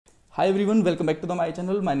Hi everyone, welcome back to my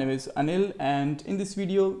channel. My name is Anil, and in this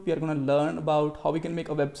video we are going to learn about how we can make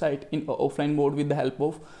a website in offline mode with the help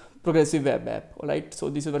of progressive web app. Alright, so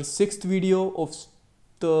this is our sixth video of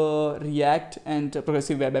the React and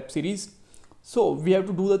progressive web app series. So we have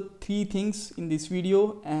to do the three things in this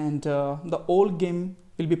video, and the whole game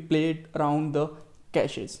will be played around the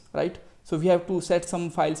caches, right? So we have to set some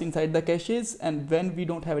files inside the caches, and when we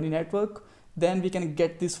don't have any network, then we can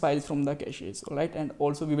get these files from the caches. All right, and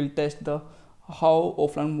also we will test the how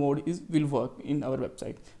offline mode will work in our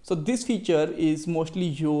website. So this feature is mostly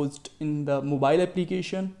used in the mobile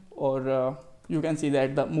application, or you can see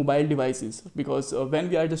that the mobile devices, because when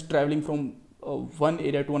we are just traveling from one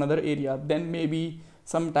area to another area, then maybe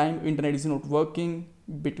sometime internet is not working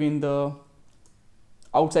between the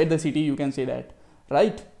outside the city, you can say that,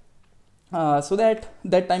 right? So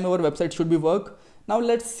that time our website should be work. Now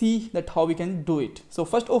let's see that how we can do it. So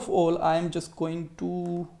first of all, I am just going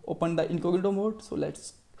to open the incognito mode. So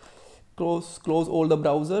let's close all the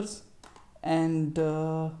browsers and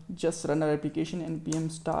just run our application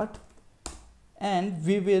npm start, and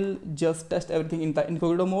we will just test everything in the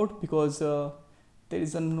incognito mode because there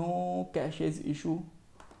is a no caches issue.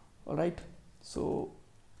 All right, so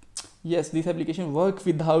yes, this application works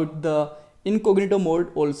without the incognito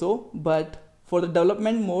mode also, but for the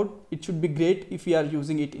development mode it should be great if we are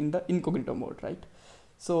using it in the incognito mode, right?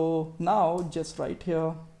 So now just write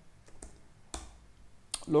here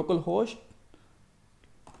localhost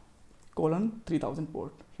colon 3000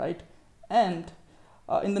 port, right? And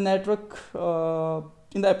in the network,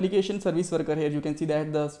 in the application service worker, here you can see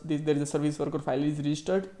that there is a service worker file is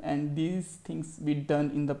registered, and these things we done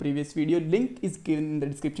in the previous video. Link is given in the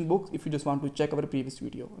description box if you just want to check our previous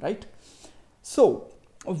video, right? So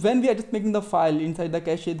when we are just making the file inside the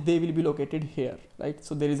cache, they will be located here, right?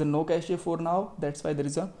 So there is a no cache for now, that's why there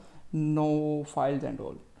is a no files and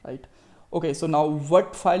all, right? Okay, so now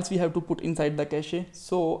what files we have to put inside the cache?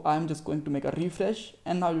 So I'm just going to make a refresh,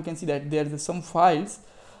 and now you can see that there is some files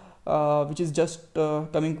which is just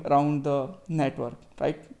coming around the network,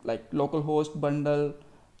 right? Like localhost, bundle,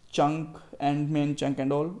 chunk, and main chunk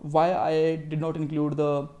and all. Why I did not include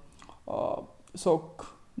the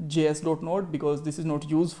sock js.node, because this is not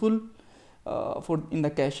useful for in the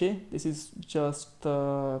cache. This is just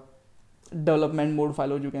development mode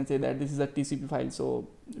file, or you can say that this is a tcp file, so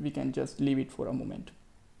we can just leave it for a moment.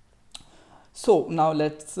 So now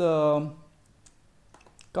let's come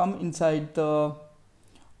inside the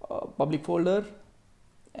public folder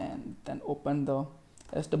and then open the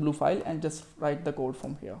sw file and just write the code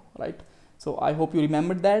from here, right? So I hope you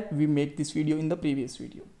remembered that we made this video in the previous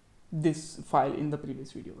video, this file in the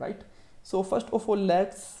previous video, right? So first of all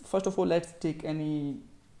let's take any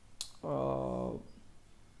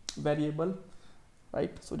variable,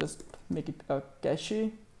 right? So just make it a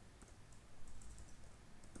cache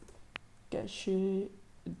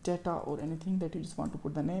data or anything that you just want to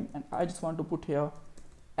put the name, and I just want to put here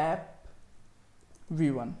app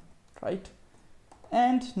v1, right?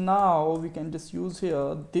 And now we can just use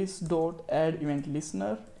here this dot add event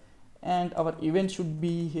listener, and our event should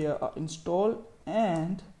be here install,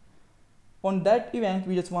 and on that event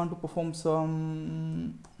we just want to perform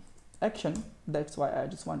some action. That's why I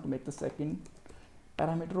just want to make the second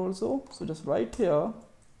parameter also. So just write here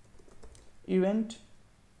event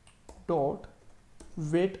dot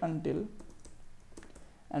wait until,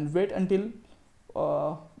 and wait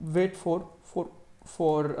for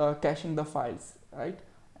caching the files, right?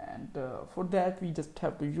 And for that we just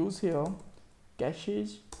have to use here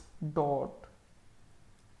caches dot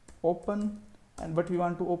open, and what we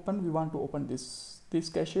want to open this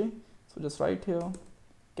cache. So just write here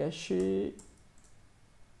cache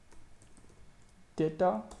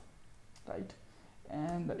data, right?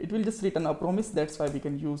 And it will just return a promise, that's why we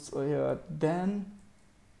can use here then,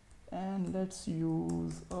 and let's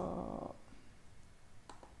use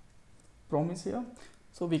promise here.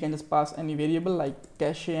 So we can just pass any variable like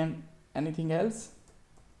cache and anything else,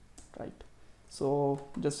 right? So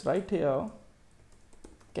just write here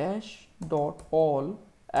cache dot all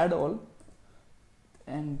add all,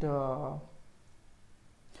 and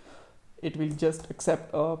it will just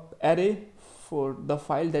accept a array for the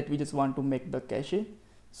file that we just want to make the cache.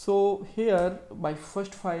 So here my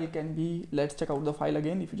first file can be, let's check out the file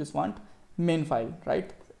again if you just want, main file,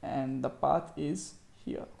 right? And the path is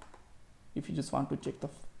here if you just want to check the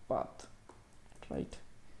path, right?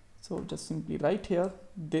 So just simply write here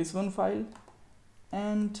this one file,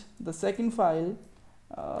 and the second file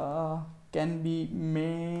can be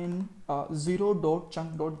main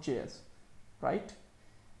 0.chunk.js, right?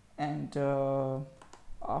 And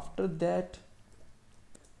after that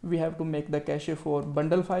we have to make the cache for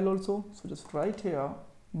bundle file also. So just write here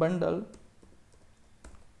bundle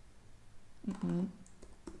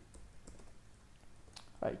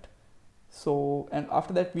right. So and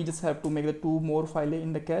after that we just have to make the two more files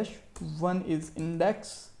in the cache. One is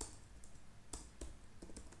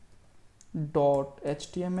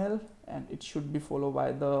index.html and it should be followed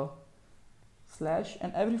by the slash,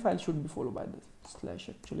 and every file should be followed by the slash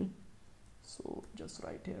actually. So just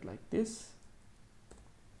write here like this,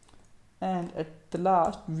 and at the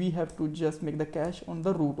last we have to just make the cache on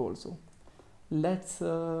the root also. Let's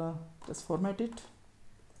just format it,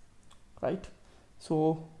 right?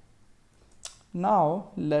 So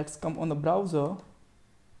now let's come on the browser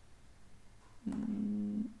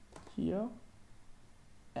here,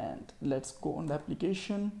 and let's go on the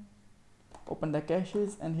application, open the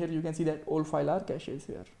caches, and here you can see that all files are caches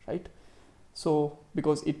here, right? So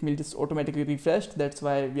because it will just automatically refresh, that's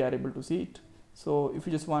why we are able to see it. So if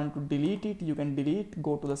you just want to delete it, you can delete,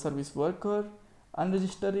 go to the service worker,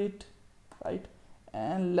 unregister it, right?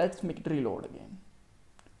 And let's make it reload again,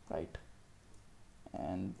 right?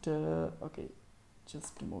 And okay,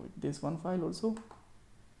 just remove it, this one file also,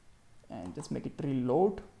 and just make it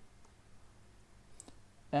reload.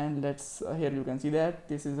 And let's here you can see that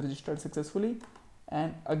this is registered successfully,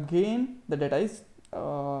 and again the data is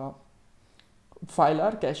file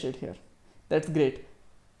are cached here. That's great.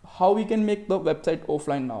 How we can make the website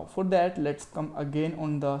offline now? For that, let's come again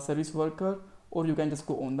on the service worker, or you can just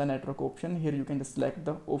go on the network option. Here you can just select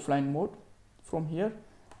the offline mode from here.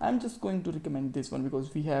 I'm just going to recommend this one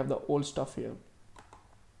because we have the old stuff here.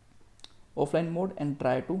 Offline mode, and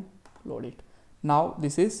try to load it. Now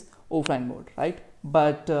this is offline mode, right?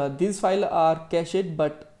 But these files are cached,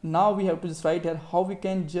 but now we have to just write here how we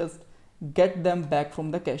can just get them back from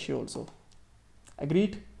the cache also.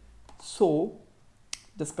 Agreed? So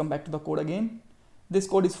just come back to the code again. This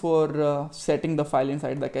code is for setting the file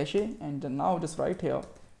inside the cache, and now just write here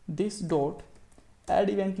this dot add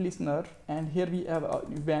event listener, and here we have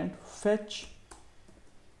an event fetch,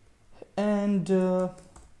 and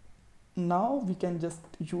now we can just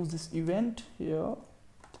use this event here,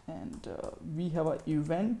 and we have an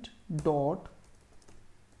event dot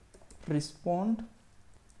respond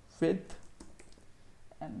with,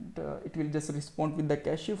 and it will just respond with the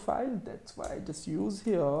cache file. That's why I just use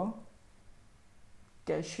here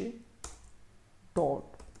cache dot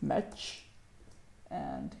match,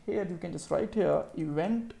 and here you can just write here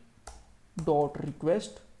event dot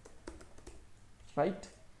request, right?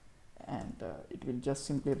 And it will just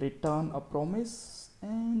simply return a promise,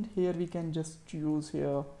 and here we can just use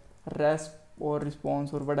here resp or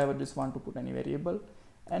response or whatever, just want to put any variable.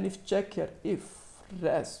 And if check here, if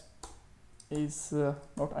resp is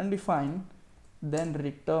not undefined, then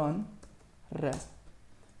return resp,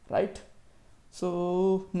 right?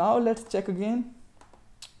 So now let's check again.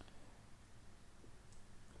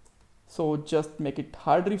 So just make it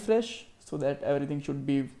hard refresh so that everything should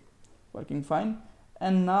be working fine.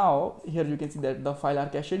 And now here you can see that the file are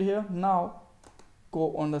cached here. Now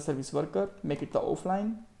go on the service worker, make it the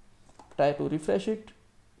offline, try to refresh it,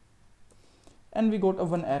 and we got a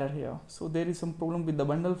one error here. So there is some problem with the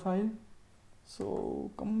bundle file. So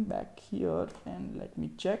come back here and let me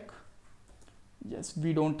check. Yes,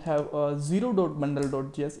 we don't have a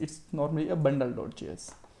zero.bundle.js. It's normally a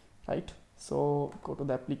bundle.js, right? So go to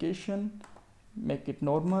the application, make it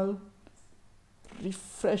normal,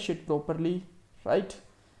 refresh it properly, right?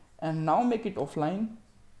 And now make it offline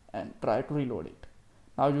and try to reload it.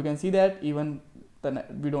 Now you can see that even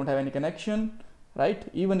we don't have any connection, right?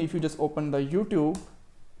 Even if you just open the YouTube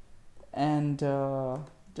and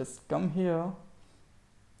just come here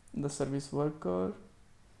in the service worker,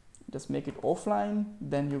 just make it offline,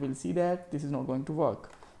 then you will see that this is not going to work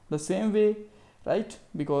the same way, right?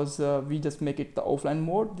 Because we just make it the offline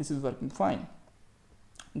mode, this is working fine.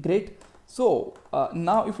 Great. So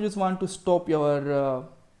now if you just want to stop your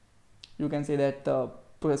you can say that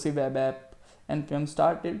progressive web app npm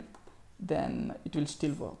started, then it will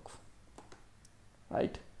still work,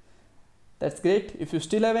 right? That's great. If you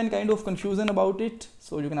still have any kind of confusion about it,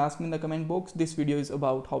 so you can ask me in the comment box. This video is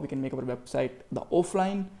about how we can make our website the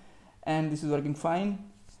offline, and this is working fine.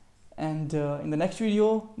 And in the next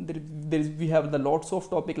video we have the lots of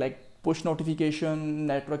topic like push notification,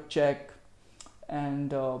 network check,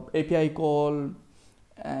 and API call,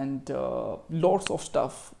 and lots of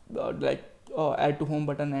stuff like add to home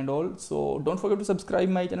button and all. So don't forget to subscribe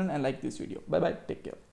my channel and like this video. Bye bye, take care.